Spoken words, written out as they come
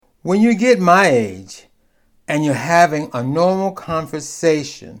When you get my age and you're having a normal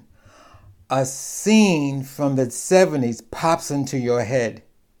conversation, a scene from the 70s pops into your head.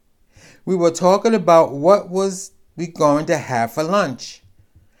 We were talking about what was we going to have for lunch,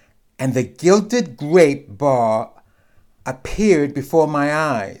 and the Gilded Grape bar appeared before my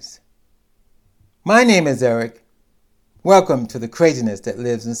eyes. My name is Eric. Welcome to the craziness that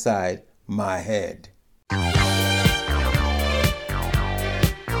lives inside my head.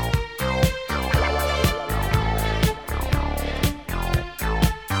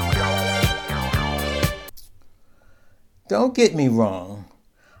 Don't get me wrong,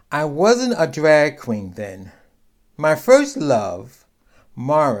 I wasn't a drag queen then. My first love,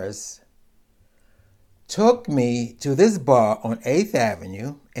 Morris, took me to this bar on 8th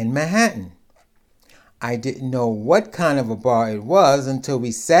Avenue in Manhattan. I didn't know what kind of a bar it was until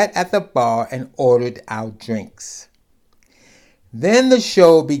we sat at the bar and ordered our drinks. Then the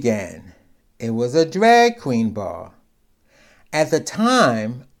show began. It was a drag queen bar. At the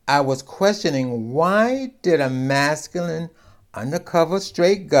time, I was questioning, why did a masculine, undercover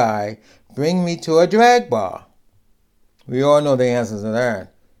straight guy bring me to a drag bar? We all know the answers to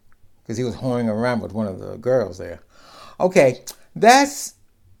that, because he was whoring around with one of the girls there. Okay, that's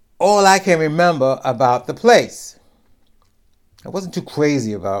all I can remember about the place. I wasn't too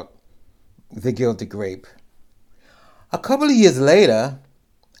crazy about the Gilded Grape. A couple of years later,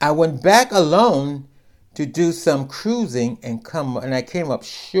 I went back alone to do some cruising and I came up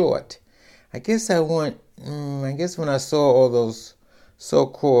short. I guess when I saw all those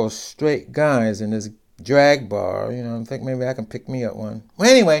so-called straight guys in this drag bar, I think maybe I can pick me up one. Well,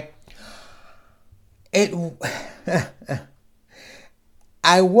 anyway,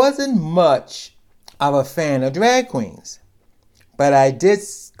 I wasn't much of a fan of drag queens, but I did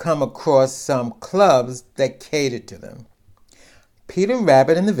come across some clubs that catered to them. Peter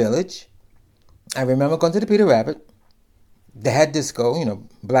Rabbit in the Village. I remember going to the Peter Rabbit. They had disco,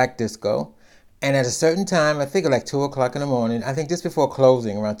 black disco. And at a certain time, I think like 2 o'clock in the morning, I think just before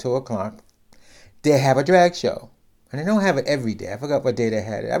closing, around 2 o'clock, they have a drag show. And they don't have it every day. I forgot what day they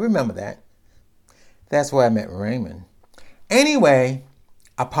had it. I remember that. That's where I met Raymond. Anyway,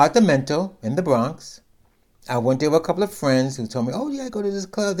 Apartamento in the Bronx. I went there with a couple of friends who told me, oh yeah, go to this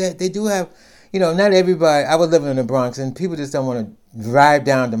club. They do have, not everybody. I was living in the Bronx and people just don't want to drive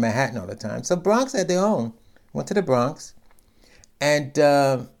down to Manhattan all the time. So Bronx had their own. Went to the Bronx. And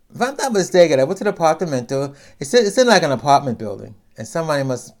if I'm not mistaken, I went to the Apartamento. It's in like an apartment building. And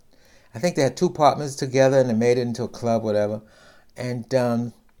I think they had 2 apartments together and they made it into a club, whatever. And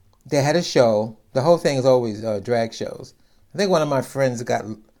they had a show. The whole thing is always drag shows. I think one of my friends got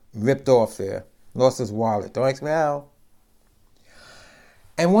ripped off there. Lost his wallet. Don't ask me how.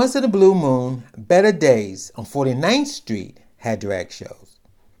 And once in a blue moon, Better Days on 49th Street had drag shows,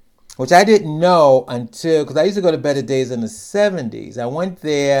 which I didn't know because I used to go to Better Days in the 70s. I went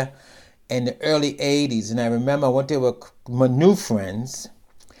there in the early 80s, and I remember I went there with my new friends,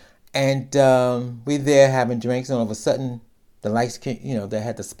 and we were there having drinks, and all of a sudden, the lights came, they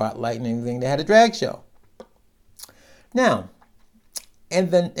had the spotlight and everything. They had a drag show. Now, in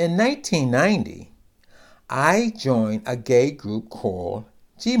 1990, I joined a gay group called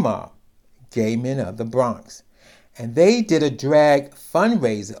G-Mob, Gay Men of the Bronx. And they did a drag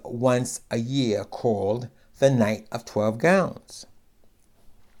fundraiser once a year called the Night of 12 Gowns.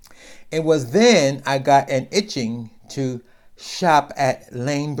 It was then I got an itching to shop at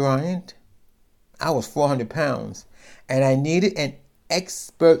Lane Bryant. I was 400 pounds, and I needed an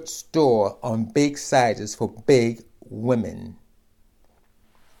expert store on big sizes for big women.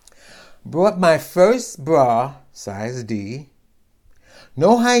 Brought my first bra, size D.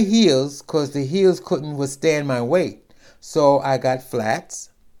 No high heels, because the heels couldn't withstand my weight. So I got flats,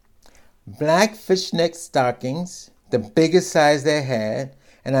 black fishnet stockings, the biggest size they had,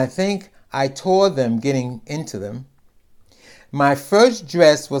 and I think I tore them getting into them. My first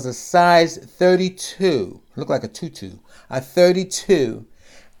dress was a size 32, looked like a tutu, a 32,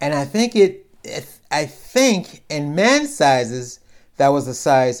 and I think in men's sizes that was a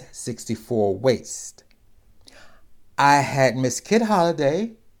size 64 waist. I had Miss Kid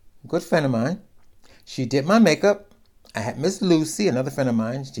Holiday, a good friend of mine. She did my makeup. I had Miss Lucy, another friend of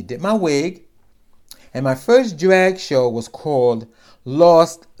mine. She did my wig. And my first drag show was called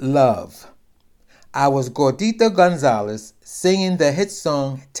Lost Love. I was Gordita Gonzalez singing the hit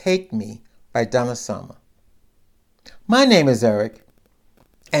song Take Me by Donna Summer. My name is Eric,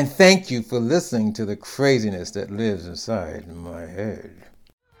 and thank you for listening to the craziness that lives inside my head.